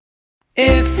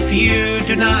If you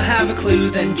do not have a clue,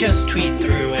 then just tweet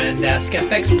through and ask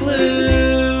FX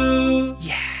Blue.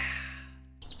 Yeah.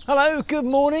 Hello, good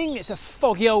morning. It's a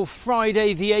foggy old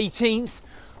Friday the 18th.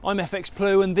 I'm FX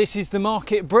Blue and this is the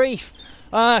market brief.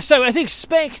 So as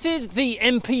expected, the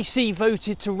MPC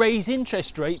voted to raise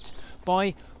interest rates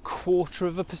by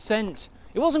 0.25%.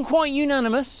 It wasn't quite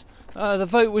unanimous. The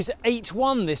vote was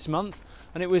 8-1 this month,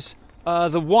 and it was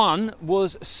the one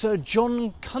was Sir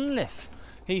John Cunliffe.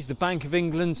 He's the Bank of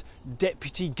England's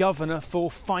Deputy Governor for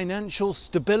Financial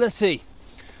Stability.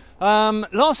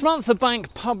 Last month, the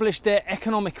bank published their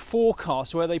economic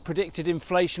forecast where they predicted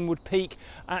inflation would peak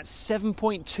at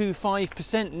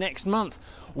 7.25% next month.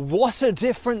 What a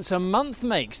difference a month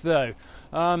makes, though.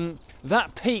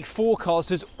 That peak forecast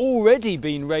has already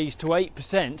been raised to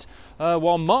 8%,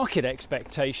 while market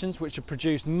expectations, which are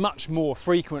produced much more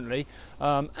frequently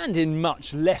and in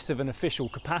much less of an official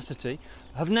capacity,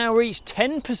 have now reached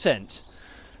 10%.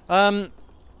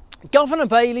 Governor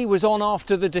Bailey was on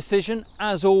after the decision,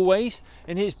 as always.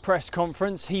 In his press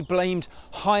conference, he blamed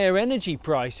higher energy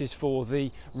prices for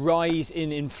the rise in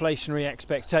inflationary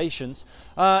expectations.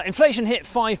 Inflation hit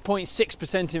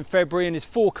 5.6% in February and is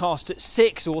forecast at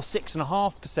 6 or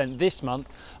 6.5% this month.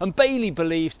 And Bailey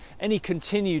believes any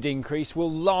continued increase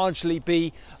will largely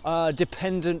be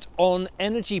dependent on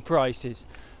energy prices.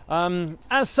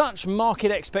 As such,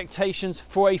 market expectations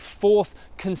for a fourth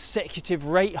consecutive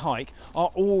rate hike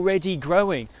are already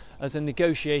growing, as a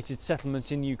negotiated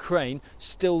settlement in Ukraine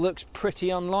still looks pretty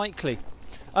unlikely.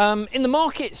 In the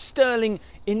market, sterling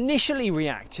initially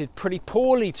reacted pretty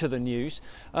poorly to the news.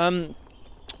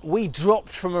 We dropped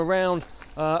from around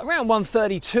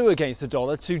 132 against the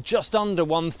dollar to just under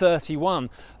 131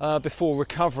 before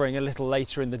recovering a little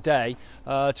later in the day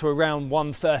to around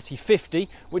 130.50,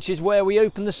 which is where we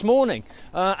opened this morning.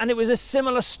 And it was a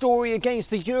similar story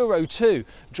against the euro too,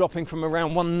 dropping from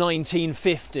around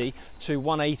 119.50 to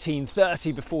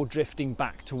 118.30 before drifting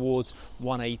back towards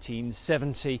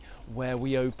 118.70, where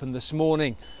we opened this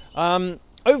morning.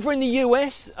 Over in the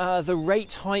US, the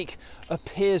rate hike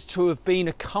appears to have been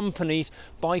accompanied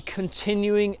by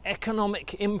continuing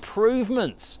economic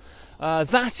improvements.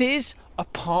 That is,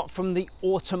 apart from the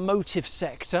automotive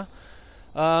sector.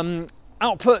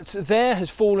 Output there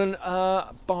has fallen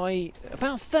by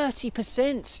about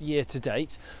 30% year to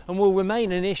date and will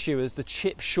remain an issue as the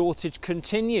chip shortage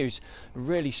continues,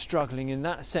 really struggling in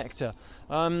that sector.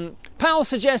 Powell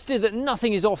suggested that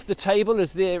nothing is off the table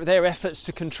as their efforts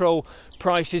to control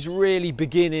prices really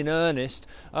begin in earnest.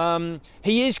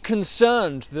 He is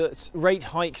concerned that rate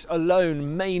hikes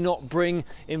alone may not bring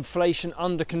inflation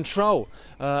under control,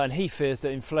 and he fears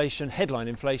that headline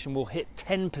inflation will hit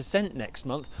 10% next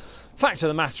month. Fact of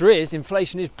the matter is,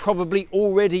 inflation is probably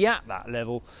already at that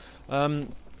level.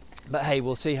 But hey,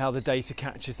 we'll see how the data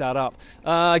catches that up.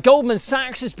 Goldman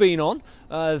Sachs has been on.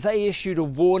 They issued a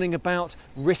warning about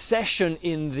recession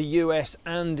in the US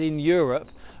and in Europe.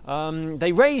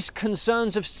 They raised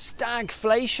concerns of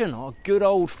stagflation, our good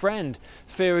old friend,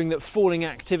 fearing that falling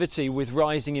activity with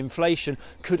rising inflation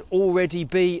could already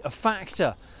be a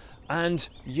factor. And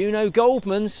you know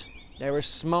Goldman's, they're a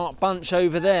smart bunch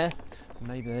over there.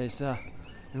 Maybe there's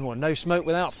no smoke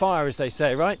without fire, as they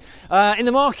say, right? In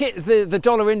the market, the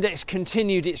dollar index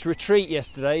continued its retreat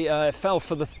yesterday. It fell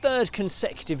for the third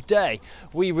consecutive day.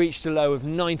 We reached a low of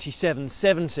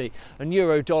 97.70, and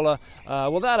euro dollar,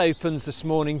 that opens this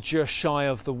morning just shy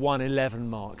of the 111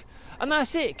 mark. And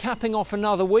that's it, capping off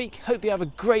another week. Hope you have a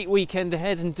great weekend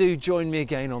ahead, and do join me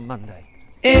again on Monday.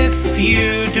 If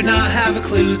you do not have a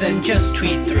clue, then just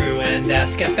tweet through and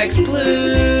ask FX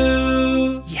Blue.